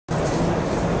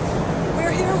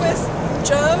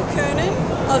Joe Koenen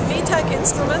of WITec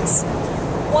Instruments,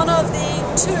 one of the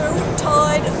two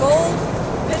tied Gold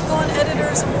Pittcon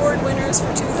Editors Award winners for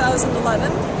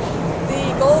 2011. The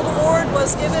Gold Award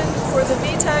was given for the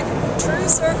WITec True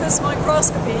Surface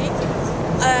Microscopy,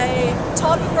 a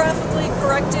topographically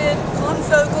corrected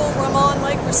confocal Raman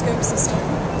microscope system.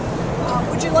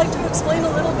 Would you like to explain a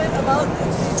little bit about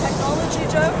the technology,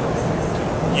 Joe?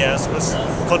 Yes, with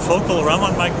confocal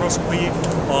Raman microscopy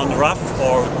on rough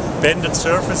or bended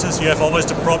surfaces, you have always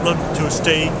the problem to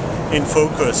stay in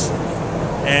focus.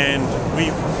 And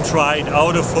we tried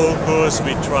out of focus,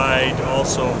 we tried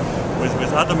also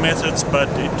with other methods, but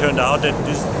it turned out that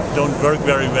this don't work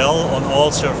very well on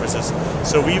all surfaces.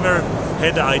 So we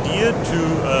had the idea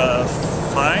to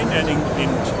find and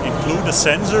include a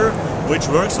sensor which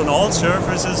works on all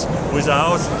surfaces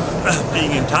without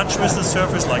being in touch with the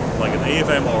surface, like an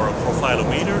AFM or a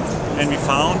profilometer. And we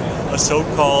found a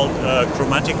so-called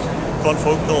chromatic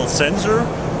confocal sensor,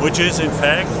 which is in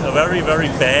fact a very, very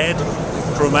bad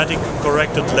chromatic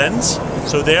corrected lens.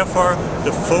 So therefore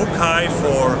the foci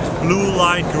for blue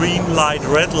light, green light,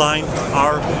 red light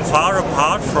are far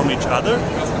apart from each other.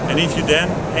 And if you then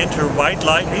enter white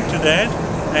light into that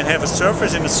and have a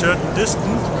surface in a certain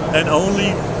distance, then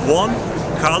only one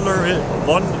color,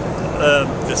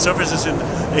 the surface is in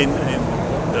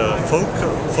the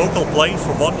focal plane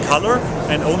for one color,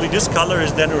 and only this color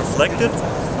is then reflected.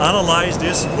 Analyze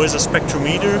this with a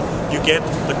spectrometer, you get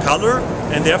the color,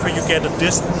 and therefore you get a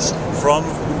distance from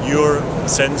your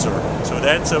sensor. So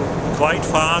that's a quite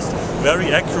fast,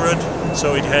 very accurate.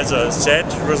 So it has a Z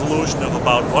resolution of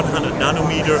about 100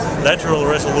 nanometer, lateral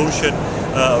resolution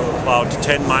about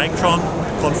 10 micron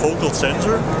confocal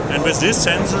sensor. And with this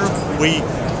sensor we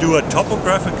do a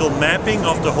topographical mapping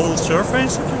of the whole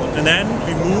surface, and then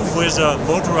we move with a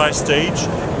motorized stage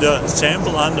the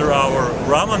sample under our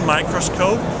Raman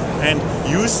microscope and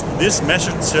use this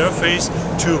measured surface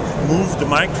to move the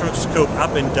microscope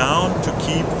up and down to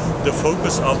keep the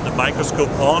focus of the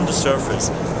microscope on the surface.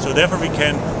 So therefore we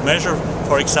can measure,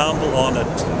 for example, on a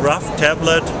rough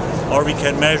tablet, or we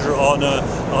can measure on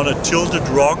a tilted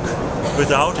rock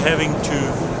without having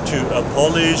to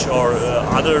polish or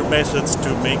other methods to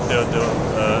make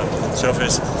the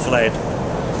surface flat.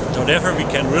 So therefore we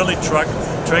can really track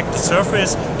the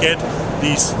surface, get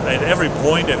these at every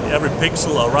point, at every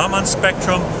pixel a Raman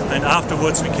spectrum, and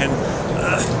afterwards we can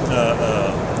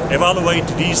evaluate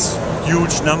these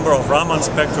huge number of Raman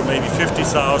spectra, maybe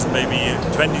 50,000, maybe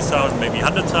 20,000, maybe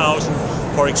 100,000,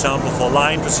 for example for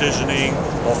line precisioning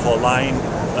or for line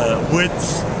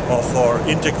width or for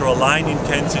integral line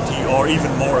intensity, or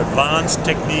even more advanced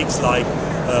techniques like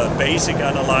basic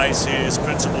analysis,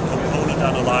 principal component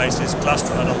analysis,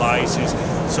 cluster analysis,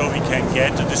 so we can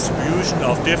get the distribution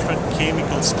of different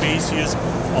chemical species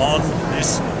on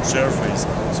this surface.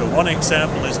 So one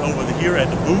example is over here at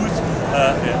the booth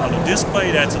on a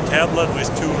display. That's a tablet with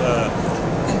two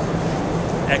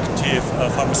active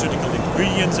pharmaceutical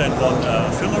ingredients and one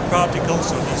filler particle,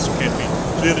 so these can be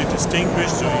clearly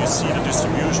distinguished, so you see the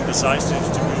distribution, the size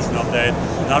distribution of that.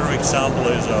 Another example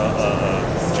is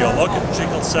a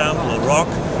geological sample, a rock,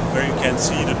 where you can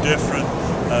see the different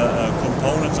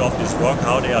components of this rock,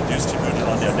 how they are distributed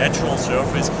on their natural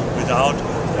surface without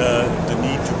the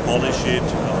need to polish it,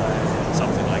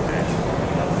 something